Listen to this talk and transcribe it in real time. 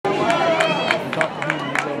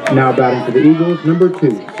Now batting for the Eagles, number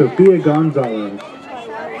 2, Sophia Gonzalez.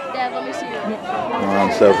 Dad, let me see your Come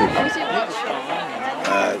on, Sophie.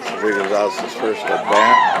 Sophia Gonzalez's first at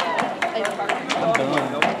bat.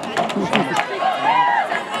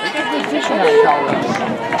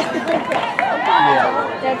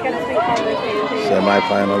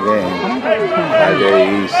 Semi-final game.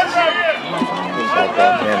 5-day East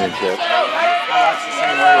softball championship.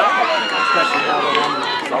 Especially now that I'm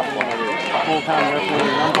full-time referee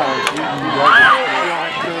and umpire.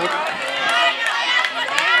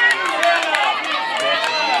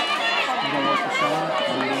 You don't work for summer?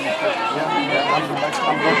 Yeah,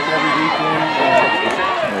 I'm booked every weekend.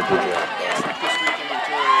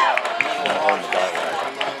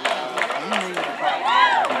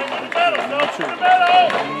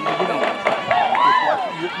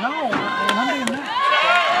 No, I'm being nice.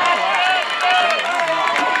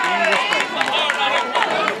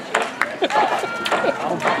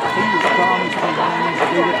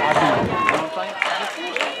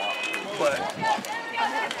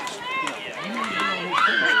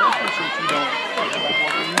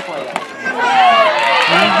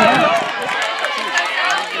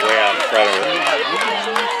 Way out in front of it.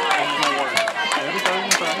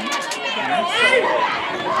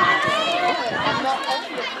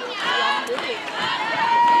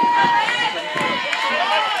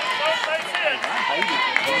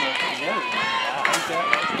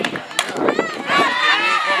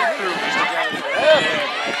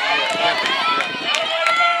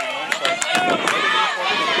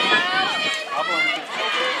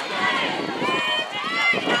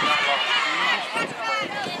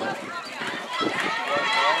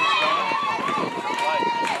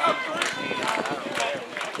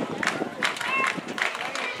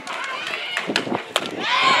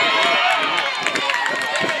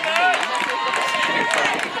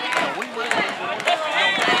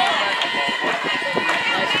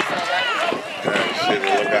 See the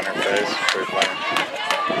look on her face. Pretty funny.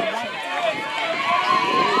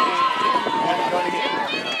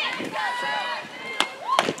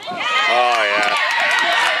 Oh yeah.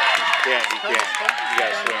 You can't. You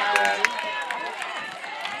gotta swing that.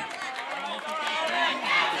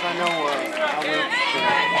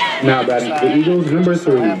 Now batting for the Eagles, number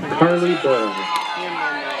 3, Carly Buren.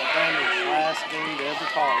 Last game to ever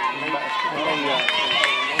call. They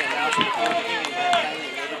announced before the game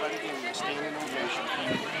and everybody gave them a standing ovation.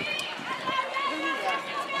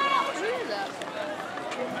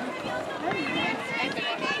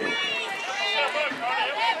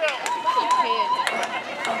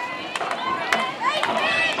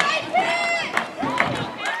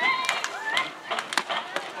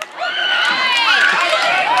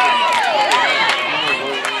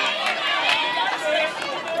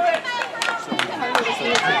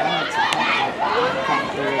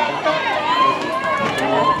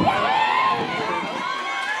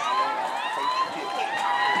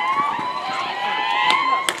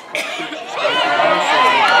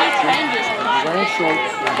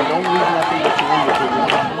 You don't leave nothing that you want to do.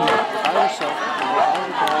 By yourself,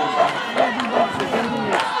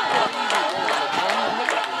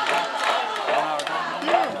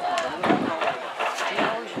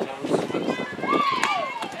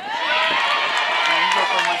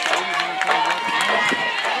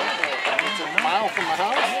 it's a mile from my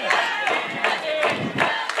house.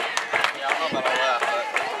 Yeah, I'm not about to laugh, but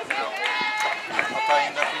I'll tell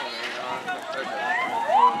you nothing.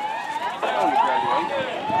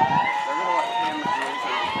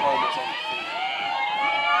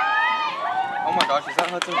 Oh my gosh, is that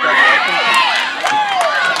Hudson's graduation?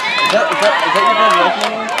 Is that your graduation?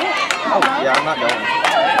 Oh, yeah, I'm not going.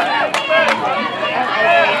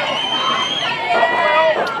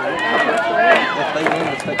 If they win,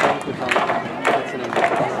 the spectacular Hudson and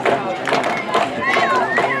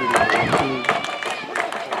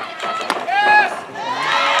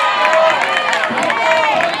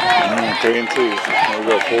 3 and 2. There we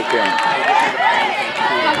go, full count.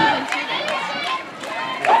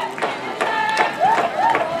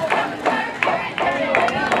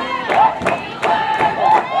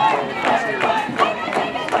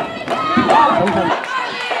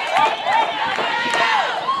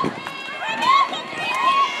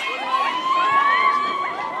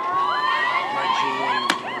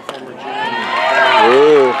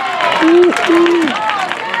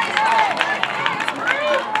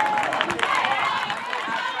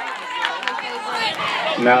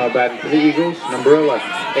 Now batting for the Eagles, number 11,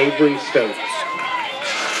 Avery Stokes.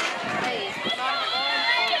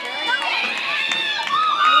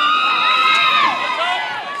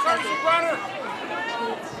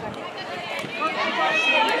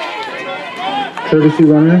 Courtesy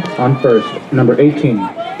runner on first, number 18,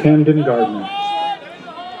 Camden Gardner.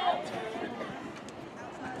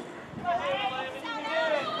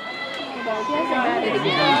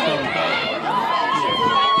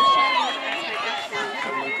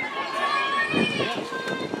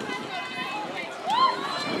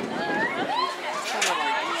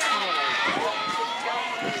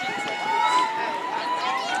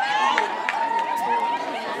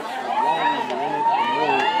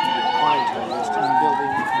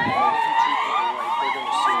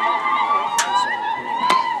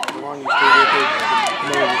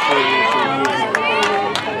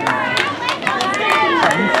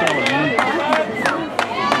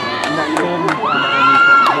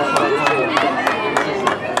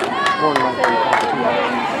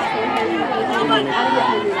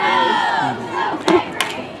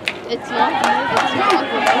 It's not.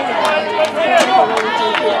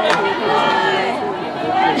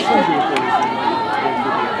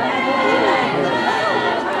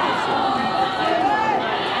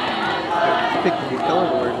 Pick a good color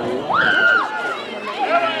to wear, maybe.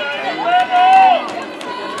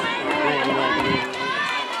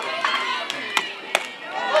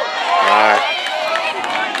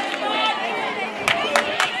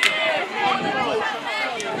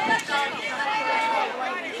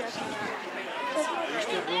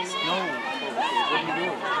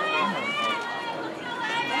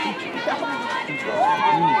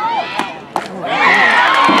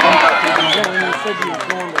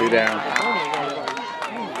 Two down.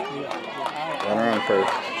 Runner on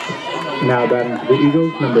first. Now batting for the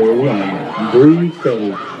Eagles, number 1, Bree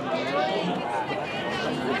Sage.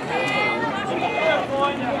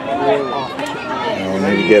 We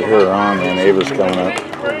need to get her on, man. Ava's coming up.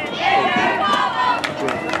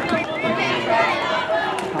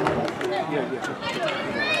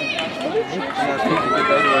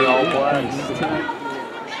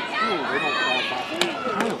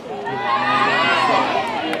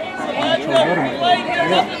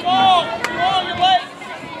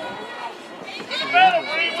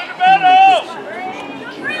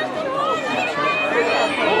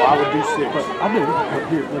 I would do 6. I do. Up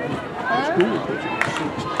here, look at school.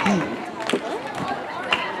 16.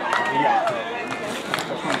 Yeah.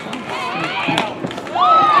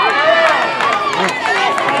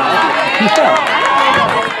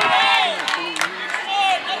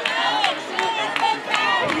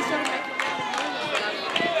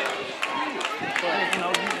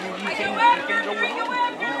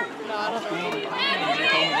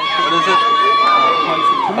 What is it?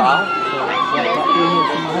 5?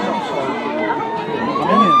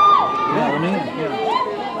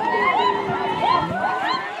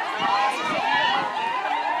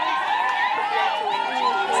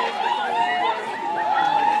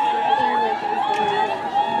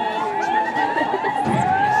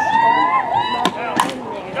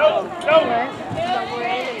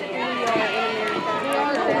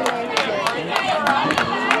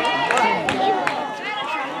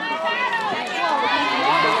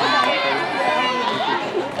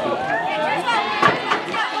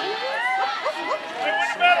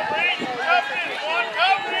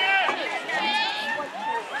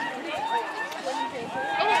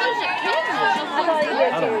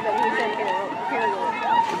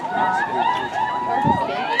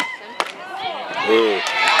 Ooh.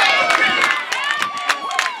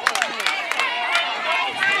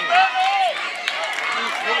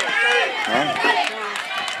 Huh?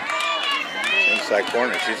 Inside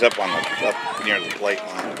corner. She's up near the plate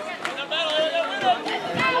line.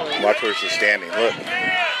 Watch where she's standing. Look.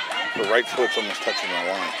 Her right foot's almost touching the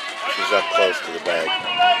line. She's up close to the bag.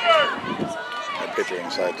 That pitcher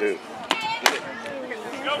inside too.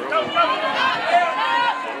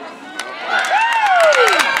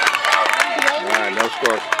 All right, no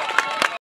score.